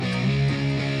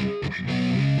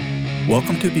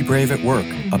Welcome to Be Brave at Work,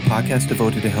 a podcast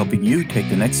devoted to helping you take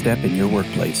the next step in your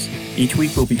workplace. Each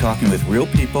week we'll be talking with real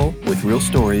people with real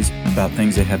stories about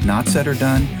things they have not said or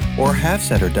done, or have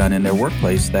said or done in their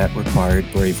workplace that required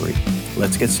bravery.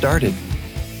 Let's get started.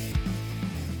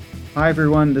 Hi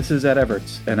everyone, this is Ed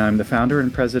Everts, and I'm the founder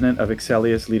and president of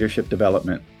Excellius Leadership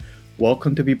Development.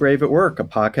 Welcome to Be Brave at Work, a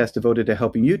podcast devoted to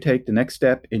helping you take the next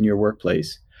step in your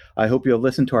workplace. I hope you'll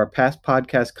listen to our past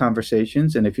podcast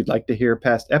conversations, and if you'd like to hear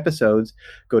past episodes,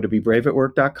 go to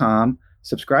bebraveatwork.com,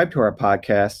 subscribe to our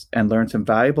podcasts, and learn some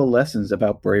valuable lessons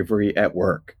about bravery at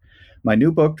work. My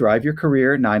new book, Drive Your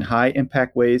Career, 9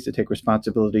 High-Impact Ways to Take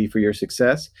Responsibility for Your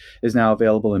Success, is now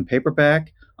available in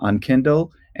paperback, on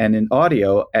Kindle, and in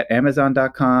audio at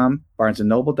Amazon.com,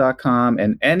 BarnesandNoble.com,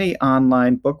 and any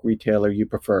online book retailer you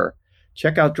prefer.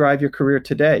 Check out Drive Your Career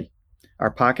today.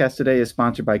 Our podcast today is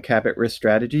sponsored by Cabot Risk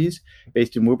Strategies.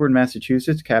 Based in Woburn,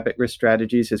 Massachusetts, Cabot Risk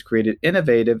Strategies has created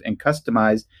innovative and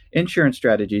customized insurance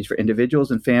strategies for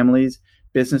individuals and families,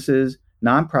 businesses,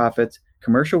 nonprofits,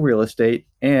 commercial real estate,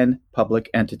 and public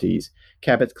entities.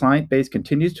 Cabot's client base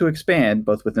continues to expand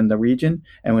both within the region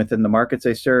and within the markets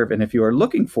they serve. And if you are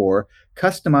looking for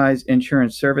customized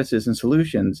insurance services and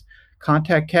solutions,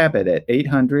 contact Cabot at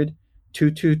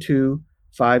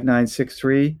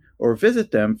 800-222-5963 or visit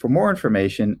them for more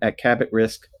information at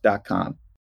cabotrisk.com.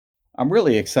 I'm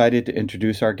really excited to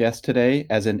introduce our guest today.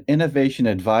 As an innovation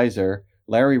advisor,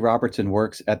 Larry Robertson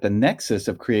works at the nexus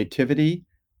of creativity,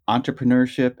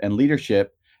 entrepreneurship, and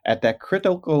leadership at that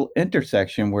critical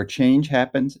intersection where change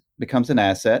becomes an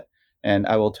asset. And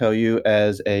I will tell you,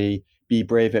 as a Be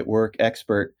Brave at Work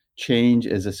expert, change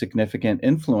is a significant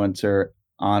influencer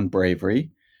on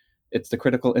bravery. It's the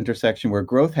critical intersection where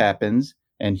growth happens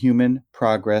and human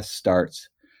progress starts.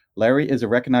 Larry is a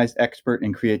recognized expert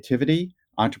in creativity,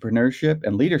 entrepreneurship,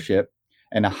 and leadership,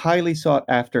 and a highly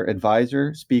sought-after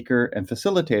advisor, speaker, and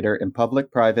facilitator in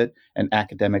public, private, and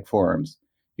academic forums.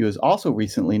 He was also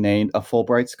recently named a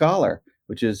Fulbright Scholar,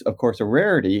 which is, of course, a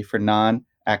rarity for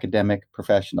non-academic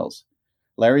professionals.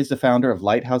 Larry is the founder of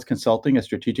Lighthouse Consulting, a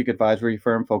strategic advisory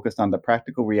firm focused on the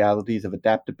practical realities of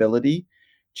adaptability,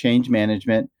 change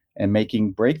management, and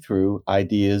making breakthrough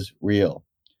ideas real.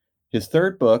 His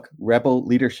third book, Rebel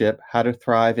Leadership: How to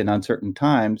Thrive in Uncertain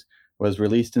Times, was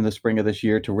released in the spring of this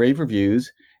year to rave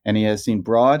reviews, and he has seen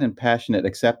broad and passionate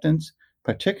acceptance,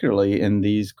 particularly in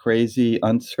these crazy,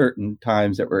 uncertain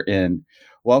times that we're in.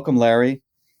 Welcome, Larry.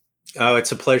 Oh,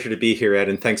 it's a pleasure to be here, Ed,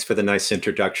 and thanks for the nice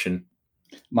introduction.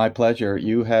 My pleasure.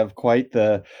 You have quite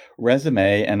the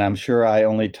resume, and I'm sure I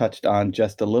only touched on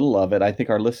just a little of it. I think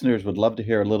our listeners would love to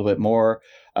hear a little bit more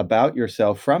about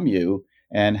yourself from you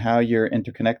and how you're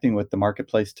interconnecting with the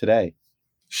marketplace today.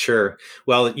 Sure.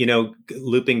 Well,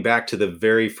 looping back to the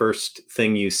very first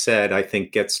thing you said, I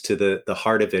think gets to the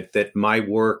heart of it, that my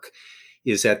work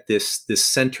is at this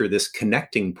center, this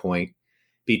connecting point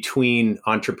between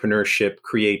entrepreneurship,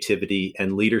 creativity,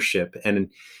 and leadership.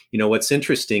 And, what's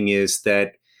interesting is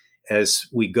that as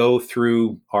we go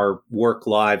through our work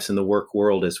lives in the work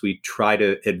world, as we try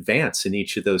to advance in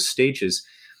each of those stages,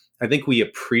 I think we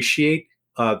appreciate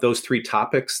those three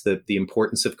topics, the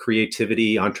importance of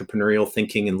creativity, entrepreneurial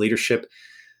thinking, and leadership.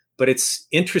 But it's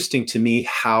interesting to me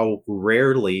how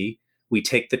rarely we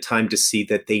take the time to see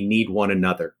that they need one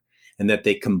another and that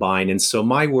they combine. And so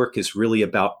my work is really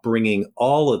about bringing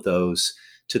all of those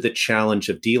to the challenge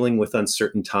of dealing with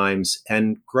uncertain times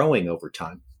and growing over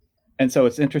time. And so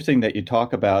it's interesting that you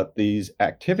talk about these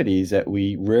activities that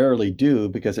we rarely do,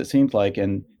 because it seems like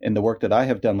in the work that I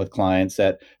have done with clients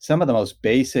that some of the most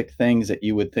basic things that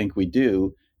you would think we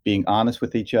do, being honest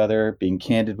with each other, being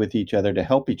candid with each other to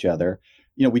help each other,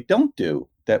 we don't do,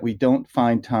 that we don't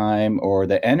find time or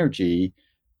the energy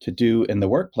to do in the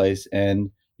workplace.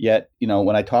 And yet,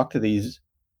 when I talk to these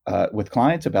with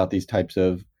clients about these types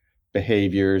of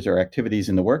behaviors or activities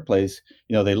in the workplace,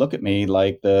 they look at me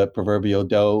like the proverbial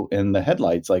doe in the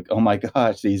headlights, like, oh my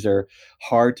gosh, these are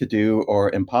hard to do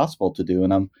or impossible to do.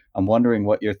 And I'm wondering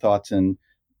what your thoughts and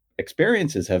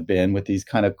experiences have been with these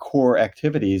kind of core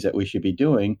activities that we should be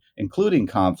doing, including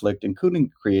conflict, including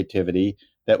creativity,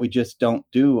 that we just don't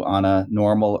do on a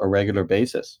normal or regular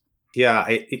basis. Yeah,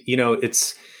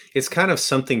 it's kind of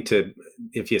something to,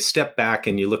 if you step back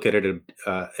and you look at it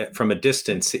from a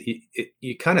distance,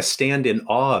 you kind of stand in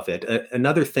awe of it.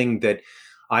 Another thing that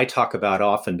I talk about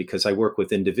often, because I work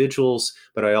with individuals,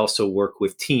 but I also work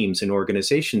with teams and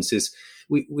organizations, is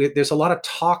there's a lot of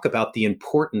talk about the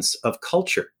importance of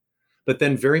culture. But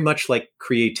then very much like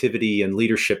creativity and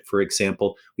leadership, for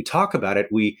example, we talk about it,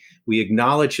 we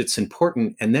acknowledge it's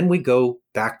important, and then we go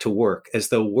back to work as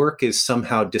though work is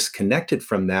somehow disconnected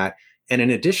from that. And in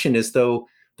addition, as though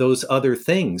those other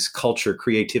things, culture,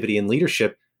 creativity, and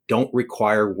leadership, don't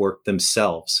require work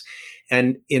themselves.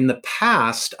 And in the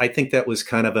past, I think that was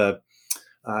kind of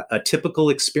a typical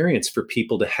experience for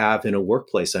people to have in a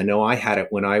workplace. I know I had it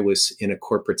when I was in a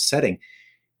corporate setting.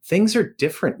 Things are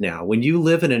different now. When you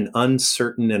live in an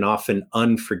uncertain and often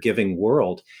unforgiving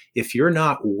world, if you're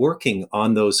not working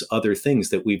on those other things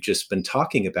that we've just been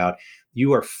talking about,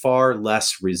 you are far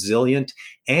less resilient,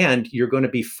 and you're going to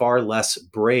be far less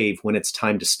brave when it's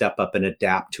time to step up and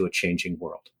adapt to a changing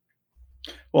world.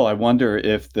 Well, I wonder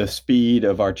if the speed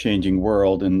of our changing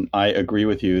world, and I agree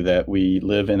with you that we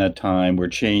live in a time where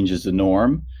change is the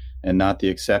norm and not the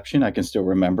exception. I can still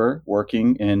remember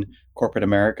working in corporate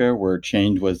America where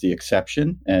change was the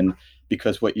exception. And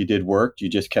because what you did worked, you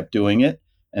just kept doing it.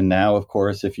 And now, of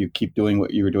course, if you keep doing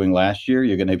what you were doing last year,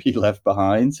 you're going to be left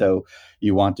behind. So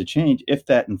you want to change. If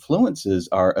that influences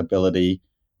our ability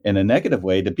in a negative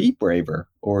way to be braver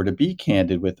or to be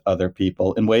candid with other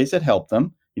people in ways that help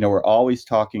them. We're always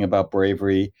talking about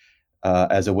bravery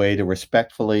as a way to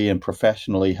respectfully and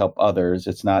professionally help others.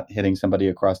 It's not hitting somebody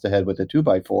across the head with a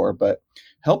 2x4, but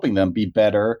helping them be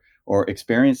better or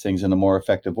experience things in a more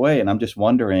effective way. And I'm just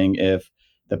wondering if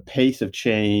the pace of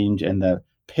change and the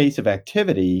pace of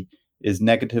activity is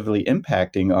negatively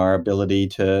impacting our ability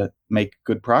to make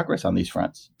good progress on these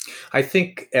fronts. I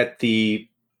think at the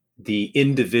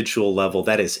individual level,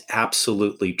 that is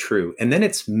absolutely true. And then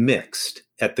it's mixed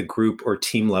at the group or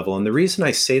team level. And the reason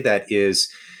I say that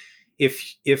is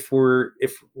if we're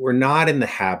not in the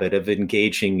habit of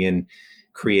engaging in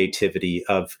creativity,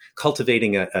 of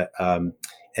cultivating an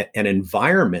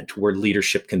environment where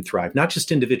leadership can thrive, not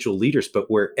just individual leaders, but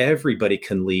where everybody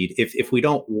can lead. If we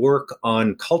don't work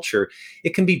on culture,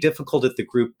 it can be difficult at the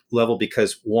group level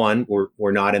because one,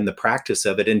 we're not in the practice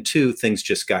of it, and two, things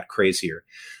just got crazier.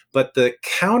 But the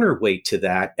counterweight to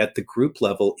that at the group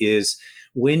level is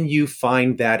when you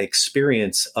find that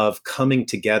experience of coming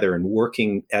together and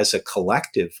working as a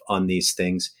collective on these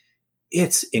things,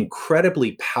 it's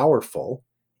incredibly powerful.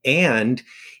 And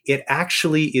it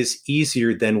actually is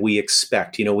easier than we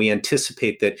expect. We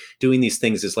anticipate that doing these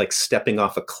things is like stepping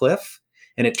off a cliff.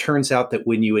 And it turns out that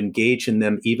when you engage in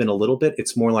them even a little bit,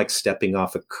 it's more like stepping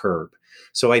off a curb.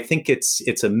 So I think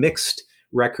it's a mixed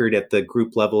record at the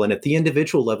group level, and at the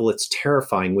individual level, it's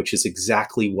terrifying, which is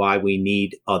exactly why we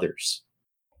need others.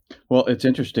 Well, it's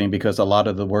interesting because a lot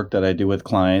of the work that I do with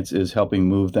clients is helping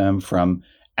move them from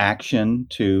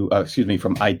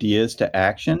from ideas to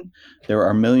action. There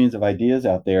are millions of ideas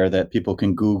out there that people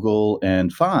can Google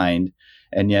and find,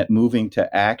 and yet moving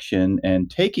to action and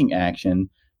taking action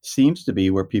seems to be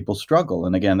where people struggle.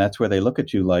 And again, that's where they look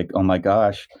at you like, oh my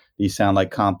gosh, these sound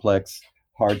like complex,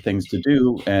 hard things to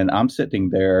do. And I'm sitting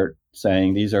there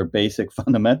saying these are basic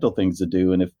fundamental things to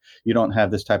do. And if you don't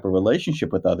have this type of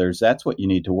relationship with others, that's what you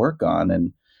need to work on.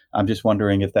 And I'm just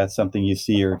wondering if that's something you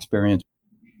see or experience.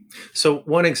 So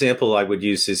one example I would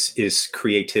use is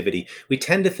creativity. We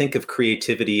tend to think of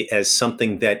creativity as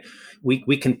something that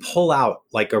we can pull out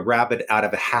like a rabbit out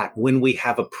of a hat when we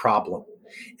have a problem.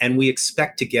 And we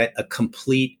expect to get a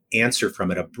complete answer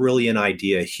from it, a brilliant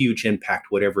idea, a huge impact,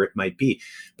 whatever it might be.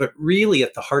 But really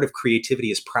at the heart of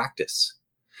creativity is practice.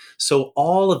 So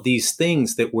all of these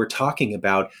things that we're talking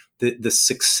about, the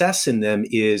success in them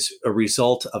is a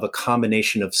result of a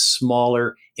combination of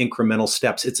smaller incremental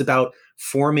steps. It's about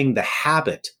forming the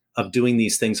habit of doing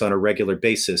these things on a regular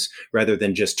basis rather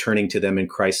than just turning to them in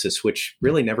crisis, which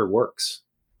really never works.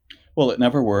 Well, it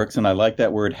never works. And I like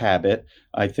that word habit.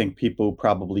 I think people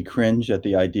probably cringe at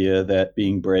the idea that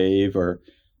being brave or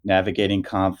navigating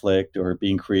conflict or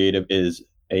being creative is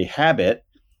a habit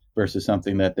versus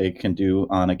something that they can do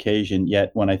on occasion.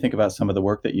 Yet when I think about some of the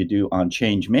work that you do on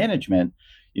change management,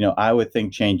 I would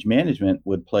think change management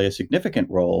would play a significant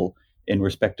role in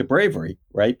respect to bravery,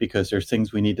 right? Because there's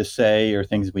things we need to say or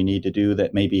things we need to do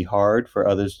that may be hard for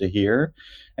others to hear.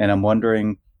 And I'm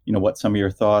wondering, what some of your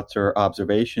thoughts or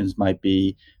observations might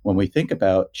be when we think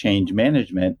about change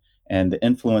management and the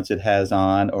influence it has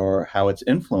on or how it's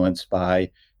influenced by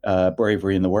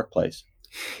bravery in the workplace.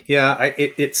 Yeah,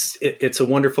 it's a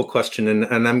wonderful question,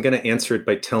 and I'm going to answer it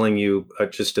by telling you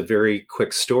just a very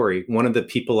quick story. One of the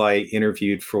people I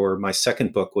interviewed for my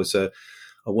second book was a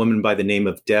woman by the name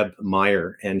of Deb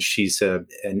Meyer, and she's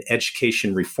an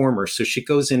education reformer. So she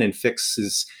goes in and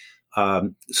fixes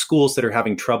schools that are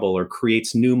having trouble or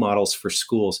creates new models for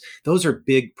schools. Those are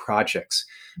big projects,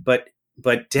 but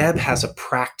Deb has a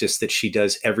practice that she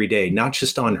does every day, not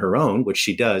just on her own, which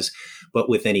she does, but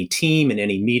with any team and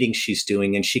any meeting she's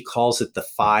doing. And she calls it the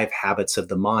 5 habits of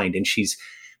the mind. And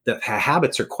the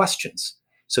habits are questions.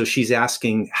 So she's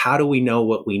asking, how do we know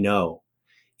what we know?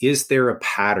 Is there a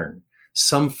pattern?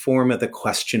 some form of the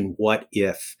question, what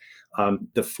if?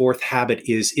 The fourth habit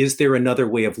is there another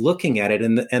way of looking at it?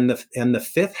 And the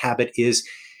fifth habit is,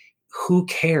 who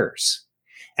cares?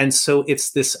 And so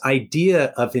it's this idea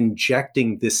of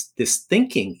injecting this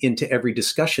thinking into every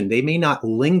discussion. They may not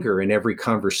linger in every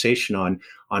conversation on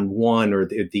one or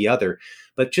the other,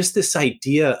 but just this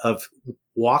idea of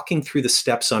walking through the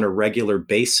steps on a regular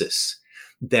basis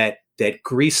that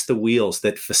grease the wheels,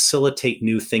 that facilitate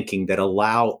new thinking, that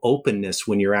allow openness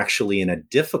when you're actually in a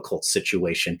difficult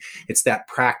situation. It's that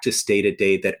practice day to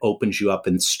day that opens you up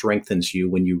and strengthens you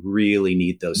when you really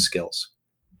need those skills.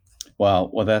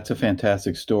 Wow. Well, that's a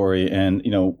fantastic story. And,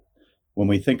 when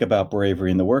we think about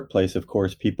bravery in the workplace, of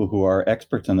course, people who are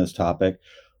experts on this topic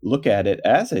look at it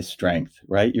as a strength,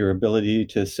 right? Your ability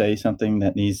to say something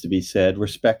that needs to be said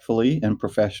respectfully and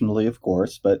professionally, of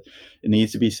course, but it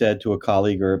needs to be said to a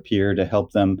colleague or a peer to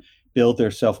help them build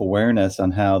their self-awareness on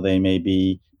how they may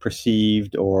be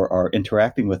perceived or are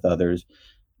interacting with others,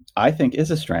 I think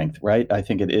is a strength, right? I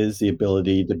think it is the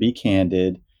ability to be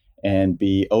candid and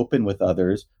be open with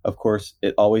others. Of course,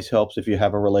 it always helps if you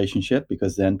have a relationship,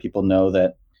 because then people know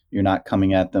that you're not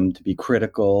coming at them to be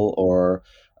critical or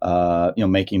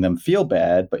making them feel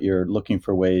bad, but you're looking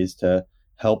for ways to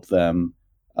help them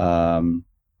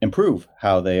improve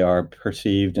how they are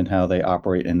perceived and how they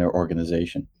operate in their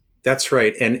organization. That's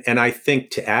right. And I think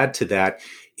to add to that,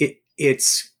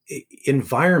 it's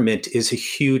environment is a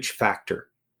huge factor.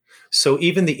 So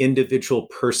even the individual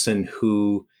person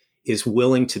who is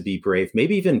willing to be brave,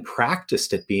 maybe even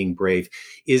practiced at being brave,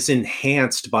 is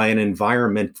enhanced by an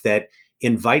environment that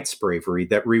invites bravery,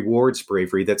 that rewards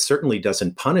bravery, that certainly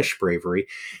doesn't punish bravery.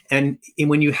 And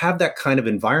when you have that kind of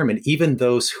environment, even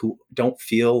those who don't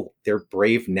feel they're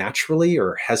brave naturally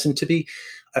or hesitant to be,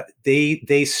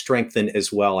 they strengthen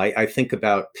as well. I think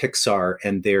about Pixar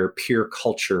and their peer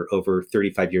culture over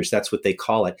 35 years. That's what they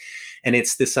call it. And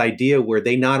it's this idea where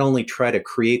they not only try to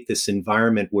create this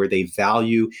environment where they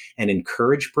value and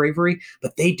encourage bravery,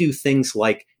 but they do things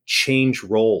like change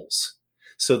roles.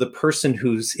 So the person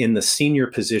who's in the senior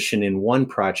position in one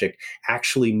project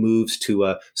actually moves to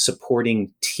a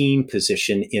supporting team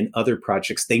position in other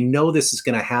projects. They know this is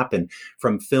going to happen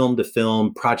from film to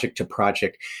film, project to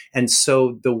project. And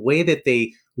so the way that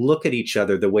they look at each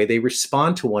other, the way they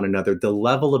respond to one another, the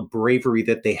level of bravery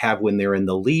that they have when they're in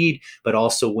the lead, but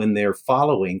also when they're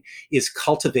following, is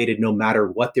cultivated no matter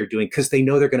what they're doing, because they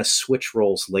know they're going to switch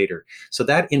roles later. So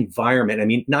that environment, I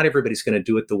mean, not everybody's going to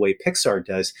do it the way Pixar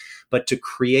does, but to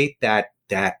create that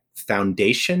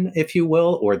foundation, if you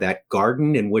will, or that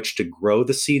garden in which to grow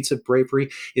the seeds of bravery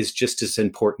is just as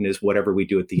important as whatever we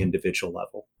do at the individual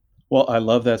level. Well, I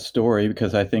love that story,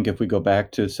 because I think if we go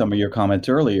back to some of your comments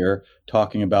earlier,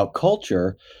 talking about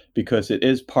culture, because it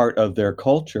is part of their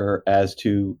culture as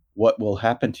to what will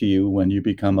happen to you when you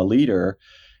become a leader,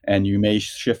 and you may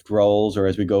shift roles, or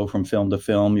as we go from film to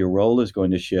film, your role is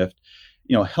going to shift,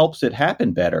 helps it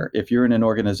happen better. If you're in an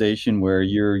organization where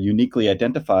you're uniquely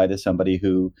identified as somebody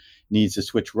who needs to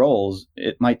switch roles,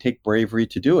 it might take bravery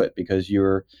to do it, because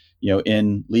you're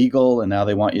in legal, and now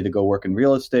they want you to go work in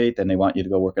real estate, then they want you to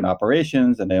go work in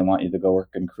operations, and they want you to go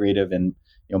work in creative and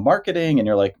marketing, and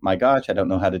you're like, my gosh, I don't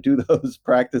know how to do those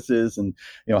practices, and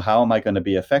how am I going to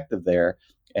be effective there?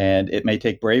 And it may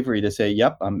take bravery to say,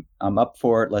 yep, I'm up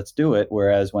for it, let's do it.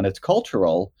 Whereas when it's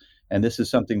cultural, and this is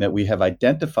something that we have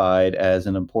identified as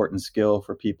an important skill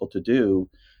for people to do,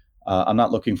 I'm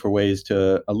not looking for ways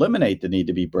to eliminate the need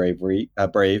to be brave,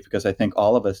 because I think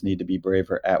all of us need to be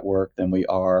braver at work than we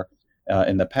are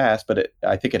in the past. But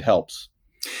I think it helps.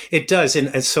 It does,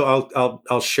 and so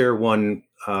I'll share one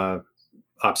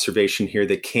observation here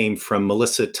that came from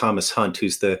Melissa Thomas Hunt,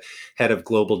 who's the head of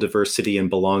global diversity and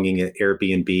belonging at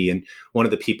Airbnb, and one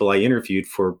of the people I interviewed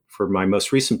for my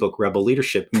most recent book, Rebel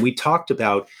Leadership. And we talked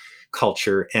about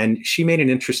culture, and she made an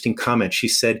interesting comment. She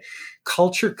said,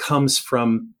 culture comes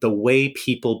from the way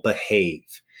people behave,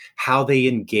 how they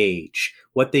engage,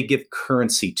 what they give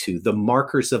currency to, the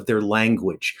markers of their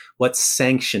language, what's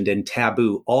sanctioned and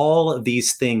taboo, all of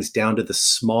these things down to the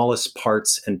smallest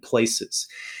parts and places.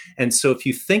 And so if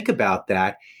you think about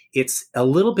that, it's a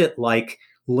little bit like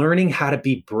learning how to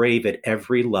be brave at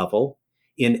every level,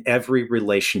 in every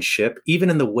relationship, even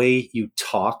in the way you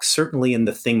talk, certainly in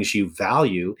the things you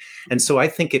value. And so I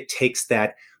think it takes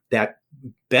that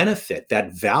benefit,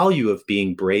 that value of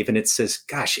being brave, and it says,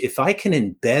 gosh, if I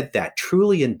can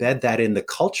truly embed that in the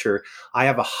culture, I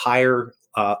have a higher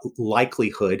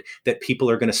likelihood that people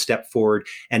are going to step forward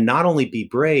and not only be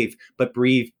brave, but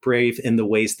brave in the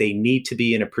ways they need to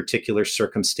be in a particular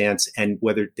circumstance. And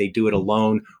whether they do it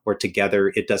alone or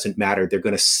together, it doesn't matter. They're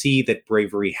going to see that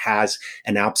bravery has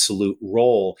an absolute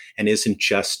role and isn't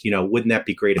just, wouldn't that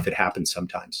be great if it happened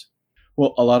sometimes?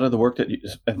 Well, a lot of the work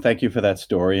and thank you for that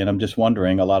story. And I'm just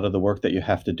wondering, a lot of the work that you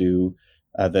have to do,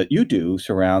 that you do,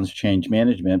 surrounds change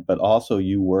management, but also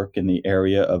you work in the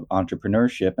area of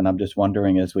entrepreneurship. And I'm just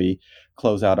wondering, as we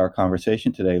close out our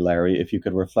conversation today, Larry, if you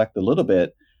could reflect a little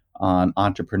bit on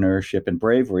entrepreneurship and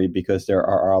bravery, because there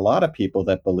are a lot of people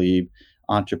that believe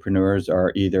entrepreneurs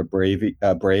are either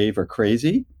brave or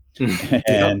crazy.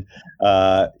 And,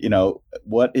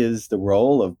 what is the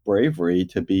role of bravery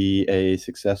to be a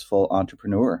successful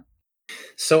entrepreneur?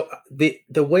 So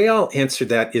the way I'll answer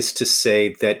that is to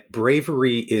say that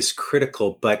bravery is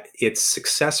critical, but its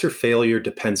success or failure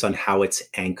depends on how it's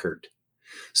anchored.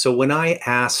 So when I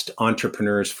asked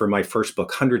entrepreneurs for my first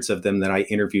book, hundreds of them that I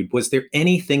interviewed, was there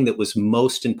anything that was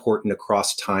most important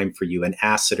across time for you, an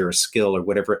asset or a skill or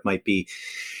whatever it might be?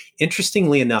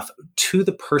 Interestingly enough, to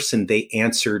the person, they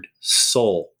answered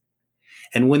soul.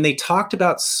 And when they talked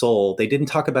about soul, they didn't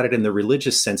talk about it in the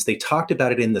religious sense. They talked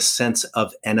about it in the sense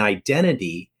of an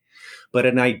identity, but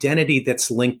an identity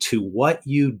that's linked to what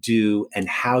you do and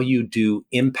how you do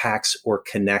impacts or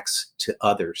connects to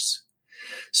others.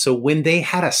 So when they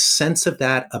had a sense of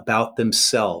that about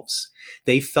themselves,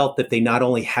 they felt that they not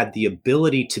only had the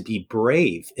ability to be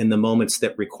brave in the moments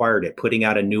that required it, putting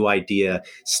out a new idea,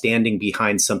 standing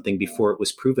behind something before it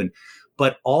was proven,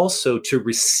 but also to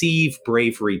receive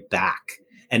bravery back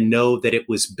and know that it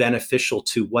was beneficial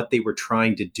to what they were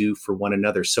trying to do for one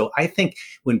another. So I think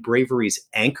when bravery is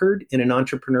anchored in an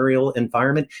entrepreneurial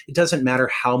environment, it doesn't matter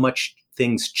how much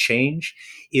things change,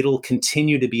 it'll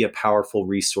continue to be a powerful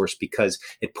resource because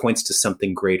it points to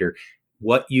something greater.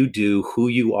 What you do, who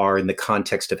you are in the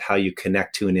context of how you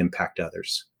connect to and impact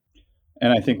others.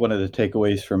 And I think one of the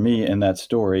takeaways for me in that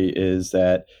story is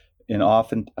that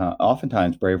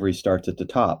oftentimes bravery starts at the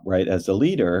top, right? As a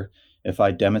leader, if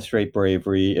I demonstrate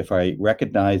bravery, if I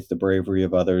recognize the bravery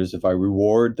of others, if I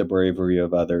reward the bravery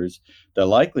of others, the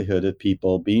likelihood of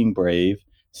people being brave,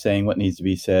 saying what needs to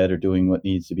be said or doing what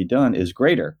needs to be done is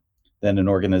greater than an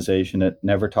organization that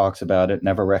never talks about it,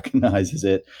 never recognizes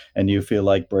it, and you feel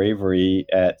like bravery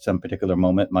at some particular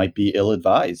moment might be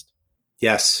ill-advised.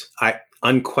 Yes,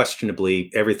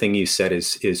 unquestionably, everything you said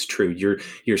is true.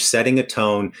 You're setting a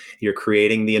tone, you're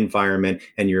creating the environment,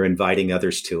 and you're inviting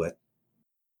others to it.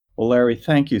 Well, Larry,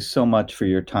 thank you so much for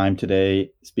your time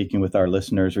today, speaking with our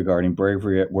listeners regarding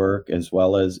bravery at work, as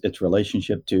well as its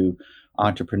relationship to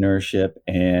entrepreneurship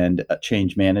and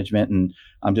change management. And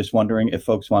I'm just wondering if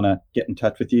folks want to get in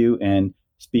touch with you and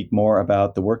speak more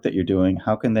about the work that you're doing,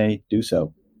 how can they do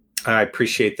so? I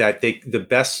appreciate that. The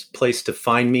best place to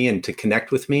find me and to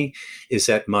connect with me is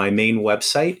at my main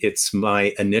website. It's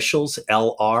my initials,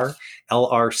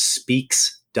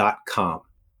 lrspeaks.com.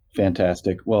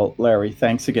 Fantastic. Well, Larry,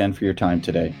 thanks again for your time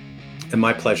today. And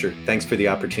my pleasure. Thanks for the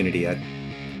opportunity, Ed.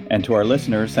 And to our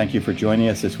listeners, thank you for joining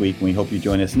us this week. We hope you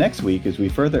join us next week as we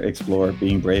further explore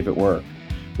being brave at work.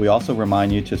 We also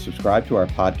remind you to subscribe to our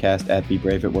podcast at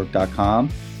bebraveatwork.com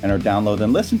and or download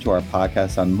and listen to our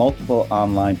podcast on multiple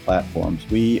online platforms.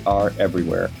 We are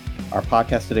everywhere. Our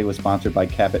podcast today was sponsored by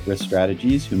Cabot Risk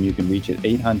Strategies, whom you can reach at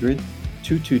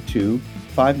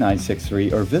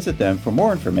 800-222-5963 or visit them for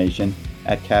more information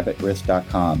at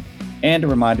cabotrisk.com. And a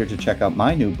reminder to check out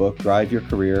my new book, Drive Your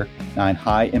Career, 9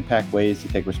 High-Impact Ways to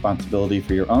Take Responsibility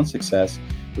for Your Own Success,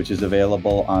 which is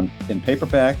available in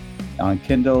paperback, on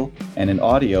Kindle, and in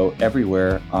audio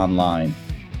everywhere online.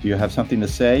 Do you have something to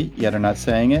say, yet are not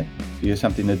saying it? Do you have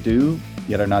something to do,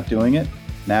 yet are not doing it?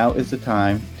 Now is the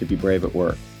time to be brave at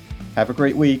work. Have a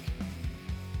great week.